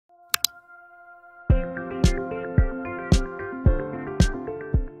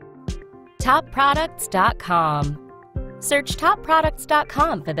TopProducts.com. Search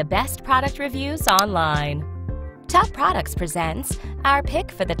TopProducts.com for the best product reviews online. Top Products presents our pick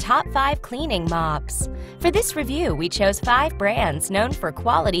for the top 5 cleaning mops. For this review, we chose 5 brands known for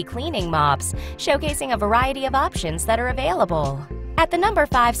quality cleaning mops, showcasing a variety of options that are available. At the number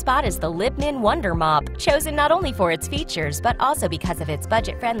 5 spot is the Liebman Wonder Mop, chosen not only for its features but also because of its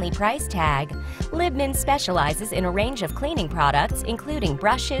budget-friendly price tag. Liebman specializes in a range of cleaning products, including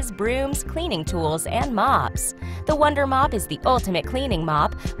brushes, brooms, cleaning tools, and mops. The Wonder Mop is the ultimate cleaning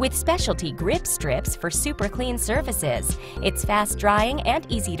mop with specialty grip strips for super clean surfaces. It's fast-drying and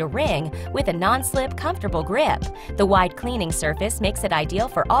easy to wring with a non-slip, comfortable grip. The wide cleaning surface makes it ideal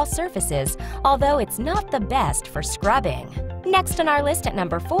for all surfaces, although it's not the best for scrubbing. Next on our list at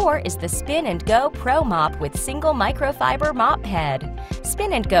number 4 is the Spin & Go Pro Mop with single microfiber mop head.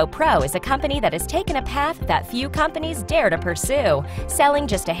 Spin & Go Pro is a company that has taken a path that few companies dare to pursue, selling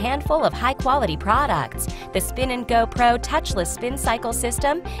just a handful of high-quality products. The Spin & Go Pro touchless spin cycle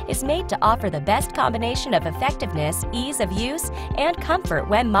system is made to offer the best combination of effectiveness, ease of use, and comfort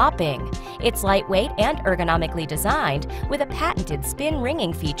when mopping. It's lightweight and ergonomically designed with a patented spin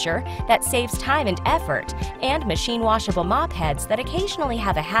ringing feature that saves time and effort, and machine washable mop heads that occasionally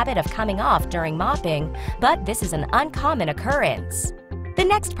have a habit of coming off during mopping, but this is an uncommon occurrence. The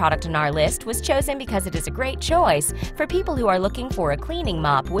next product on our list was chosen because it is a great choice for people who are looking for a cleaning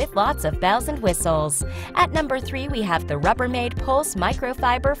mop with lots of bells and whistles. At number 3, we have the Rubbermaid Pulse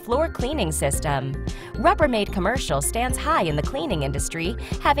Microfiber Floor Cleaning System. Rubbermaid Commercial stands high in the cleaning industry,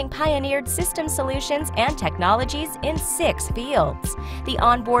 having pioneered system solutions and technologies in 6 fields. The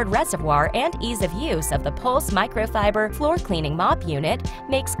onboard reservoir and ease of use of the Pulse Microfiber Floor Cleaning Mop Unit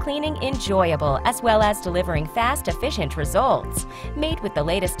makes cleaning enjoyable as well as delivering fast, efficient results. Made with the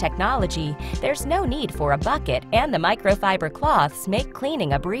latest technology, there's no need for a bucket, and the microfiber cloths make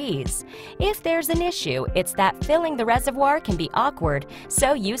cleaning a breeze. If there's an issue, it's that filling the reservoir can be awkward,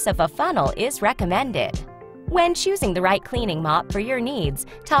 so use of a funnel is recommended. When choosing the right cleaning mop for your needs,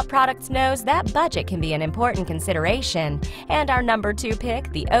 Top Products knows that budget can be an important consideration, and our number 2 pick,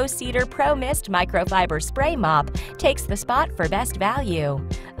 the O-Cedar Pro Mist Microfiber Spray Mop, takes the spot for best value.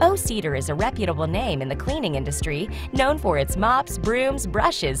 O-Cedar is a reputable name in the cleaning industry, known for its mops, brooms,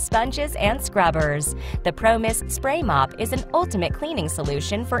 brushes, sponges, and scrubbers. The Pro Mist Spray Mop is an ultimate cleaning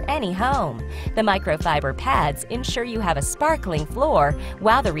solution for any home. The microfiber pads ensure you have a sparkling floor,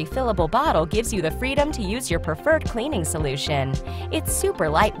 while the refillable bottle gives you the freedom to use your preferred cleaning solution. It's super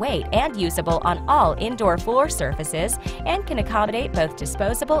lightweight and usable on all indoor floor surfaces and can accommodate both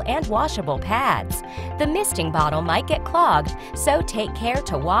disposable and washable pads. The misting bottle might get clogged, so take care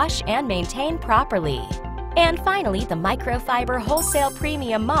to wash and maintain properly. And finally, the Microfiber Wholesale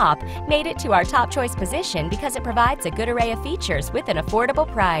Premium Mop made it to our top choice position because it provides a good array of features with an affordable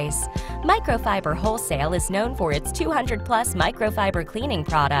price. Microfiber Wholesale is known for its 200-plus microfiber cleaning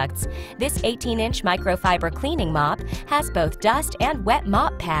products. This 18-inch microfiber cleaning mop has both dust and wet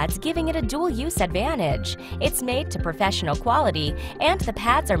mop pads, giving it a dual-use advantage. It's made to professional quality, and the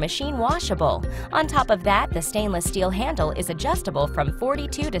pads are machine washable. On top of that, the stainless steel handle is adjustable from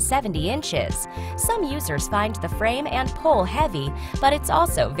 42 to 70 inches. Some users find the frame and pole heavy, but it's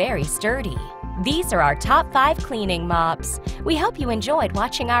also very sturdy. These are our top 5 cleaning mops. We hope you enjoyed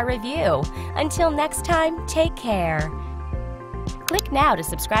watching our review. Until next time, take care. Click now to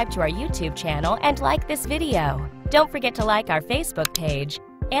subscribe to our YouTube channel and like this video. Don't forget to like our Facebook page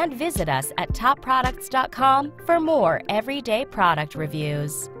and visit us at TopProducts.com for more everyday product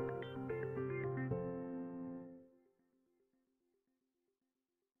reviews.